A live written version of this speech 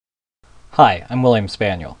Hi, I'm William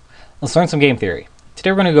Spaniel. Let's learn some game theory.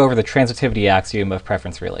 Today we're going to go over the transitivity axiom of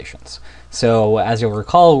preference relations. So, as you'll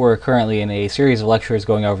recall, we're currently in a series of lectures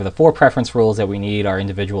going over the 4 preference rules that we need our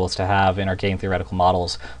individuals to have in our game theoretical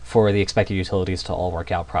models for the expected utilities to all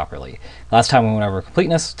work out properly. Last time we went over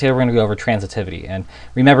completeness, today we're going to go over transitivity. And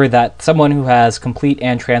remember that someone who has complete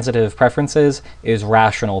and transitive preferences is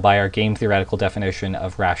rational by our game theoretical definition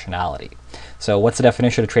of rationality. So what's the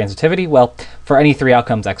definition of transitivity? Well, for any 3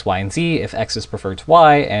 outcomes x, y, and z, if x is preferred to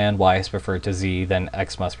y and y is preferred to z, then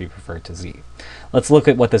x must be preferred to z. Let's look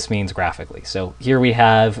at what this means graphically. So here we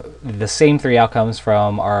have the same 3 outcomes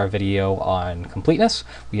from our video on completeness.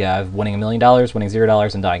 We have winning $1 million, winning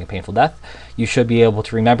 $0, and dying a painful death. You should be able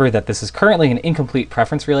to remember that this is currently an incomplete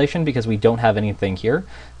preference relation because we don't have anything here.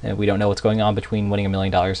 And we don't know what's going on between winning $1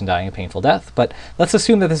 million and dying a painful death. But let's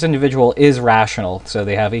assume that this individual is rational. So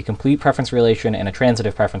they have a complete preference relation and a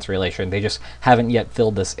transitive preference relation. They just haven't yet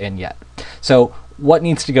filled this in yet. So what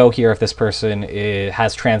needs to go here if this person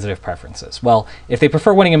has transitive preferences? Well, if they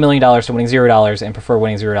prefer winning $1 million to winning $0 and prefer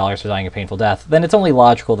winning $0 to dying a painful death, then it's only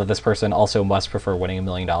logical that this person also must prefer winning $1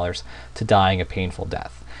 million to dying a painful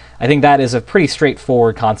death. I think that is a pretty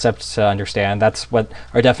straightforward concept to understand. That's what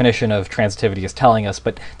our definition of transitivity is telling us,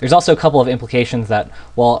 but there's also a couple of implications that,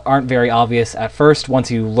 while aren't very obvious at first,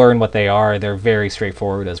 once you learn what they are, they're very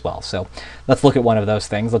straightforward as well. So let's look at one of those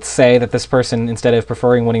things. Let's say that this person, instead of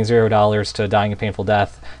preferring winning $0 to dying a painful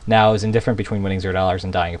death, now is indifferent between winning $0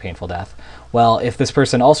 and dying a painful death. Well, if this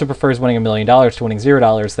person also prefers winning $1 million to winning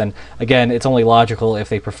 $0, then again, it's only logical if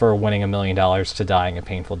they prefer winning $1 million to dying a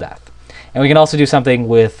painful death. And we can also do something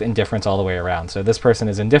with indifference all the way around. So this person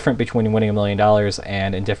is indifferent between winning $1 million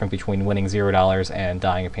and indifferent between winning $0 and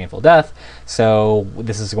dying a painful death. So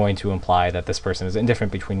this is going to imply that this person is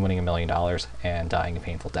indifferent between winning $1 million and dying a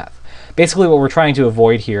painful death. Basically, what we're trying to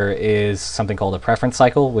avoid here is something called a preference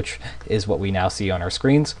cycle, which is what we now see on our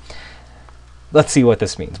screens. Let's see what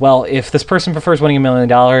this means. Well, if this person prefers winning $1 million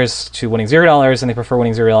to winning $0 and they prefer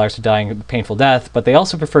winning $0 to dying a painful death, but they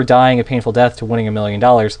also prefer dying a painful death to winning $1 million,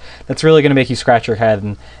 that's really going to make you scratch your head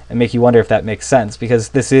and make you wonder if that makes sense, because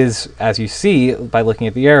this is, as you see by looking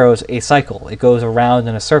at the arrows, a cycle. It goes around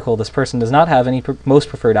in a circle. This person does not have any most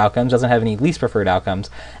preferred outcomes, doesn't have any least preferred outcomes.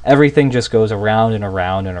 Everything just goes around and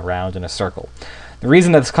around and around in a circle. The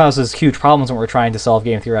reason that this causes huge problems when we're trying to solve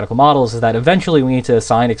game theoretical models is that eventually we need to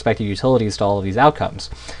assign expected utilities to all of these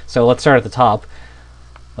outcomes. So let's start at the top.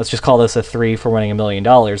 Let's just call this a 3 for winning $1 million.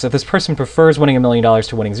 If this person prefers winning $1 million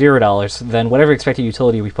to winning $0, then whatever expected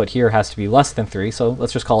utility we put here has to be less than 3, so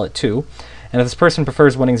let's just call it 2. And if this person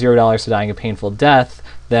prefers winning $0 to dying a painful death,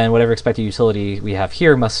 then whatever expected utility we have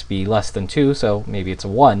here must be less than 2, so maybe it's a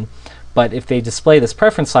 1. But if they display this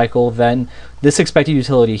preference cycle, then this expected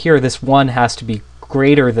utility here, this 1 has to be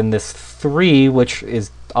greater than this 3, which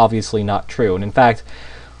is obviously not true. And in fact,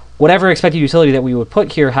 whatever expected utility that we would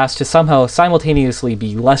put here has to somehow simultaneously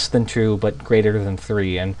be less than 2 but greater than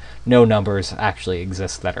 3, and no numbers actually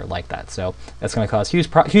exist that are like that. So that's going to cause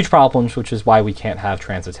huge problems, which is why we can't have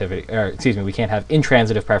we can't have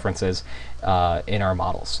intransitive preferences in our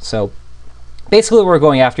models. So basically what we're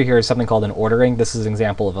going after here is something called an ordering. This is an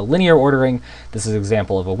example of a linear ordering. This is an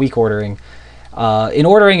example of a weak ordering. An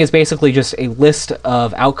ordering is basically just a list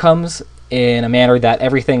of outcomes in a manner that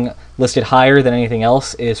everything listed higher than anything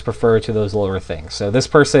else is preferred to those lower things. So this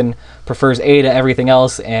person prefers A to everything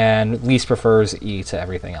else and least prefers E to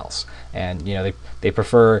everything else. And they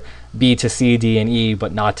prefer B to C, D, and E,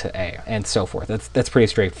 but not to A, and so forth. That's pretty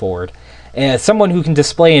straightforward. And someone who can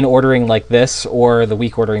display an ordering like this, or the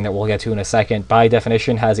weak ordering that we'll get to in a second, by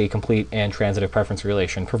definition has a complete and transitive preference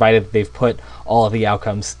relation, provided they've put all of the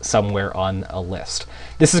outcomes somewhere on a list.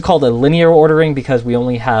 This is called a linear ordering because we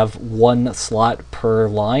only have 1 slot per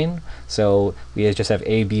line. So we just have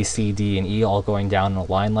A, B, C, D, and E all going down in a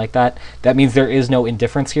line like that. That means there is no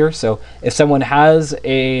indifference here. So if someone has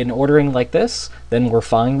an ordering like this, then we're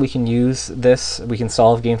fine. We can use this. We can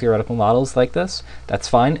solve game theoretical models like this. That's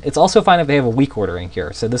fine. It's also fine if they have a weak ordering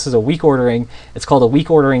here. So this is a weak ordering. It's called a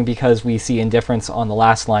weak ordering because we see indifference on the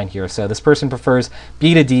last line here. So this person prefers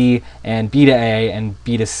B to D and B to A and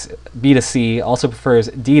B to C, also prefers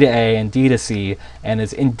D to A and D to C, and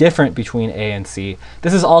is indifferent between A and C.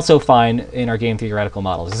 This is also fine in our game theoretical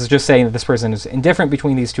models. This is just saying that this person is indifferent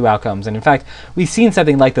between these 2 outcomes. And in fact, we've seen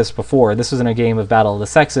something like this before. This was in a game of Battle of the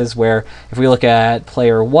Sexes, where if we look at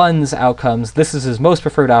player 1's outcomes, this is his most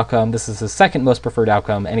preferred outcome, this is his second most preferred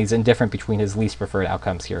outcome, and he's indifferent between his least preferred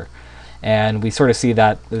outcomes here. And we sort of see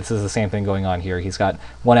that this is the same thing going on here. He's got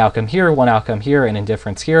one outcome here, and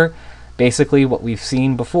indifference here. basically what we've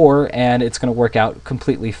seen before, and it's going to work out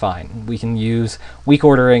completely fine. We can use weak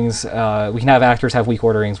orderings. We can have actors have weak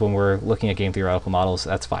orderings when we're looking at game theoretical models.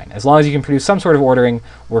 That's fine. As long as you can produce some sort of ordering,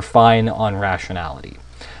 we're fine on rationality.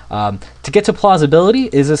 To get to plausibility,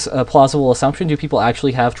 is this a plausible assumption? Do people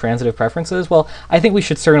actually have transitive preferences? Well, I think we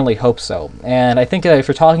should certainly hope so. And I think if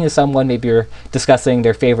you're talking to someone, maybe you're discussing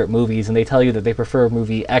their favorite movies, and they tell you that they prefer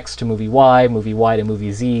movie X to movie Y to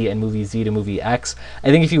movie Z, and movie Z to movie X,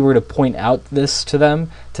 I think if you were to point out this to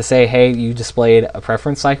them, to say, hey, you displayed a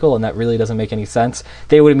preference cycle, and that really doesn't make any sense,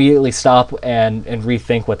 they would immediately stop and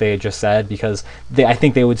rethink what they had just said, because I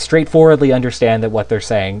think they would straightforwardly understand that what they're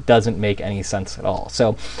saying doesn't make any sense at all.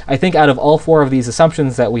 So I think out of all four of these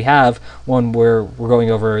assumptions that we have when we're going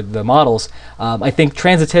over the models, I think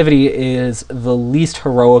transitivity is the least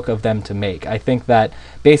heroic of them to make. I think that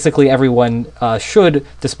basically everyone should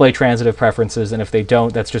display transitive preferences, and if they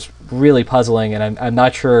don't, that's just really puzzling, and I'm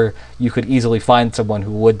not sure you could easily find someone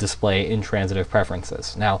who would display intransitive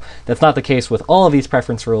preferences. Now, that's not the case with all of these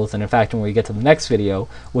preference rules, and in fact, when we get to the next video,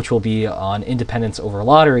 which will be on independence over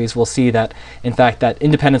lotteries, we'll see that, in fact, that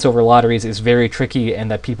independence over lotteries is very tricky,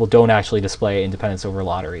 and that people don't actually display independence over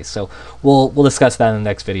lotteries. So we'll discuss that in the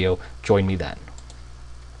next video. Join me then.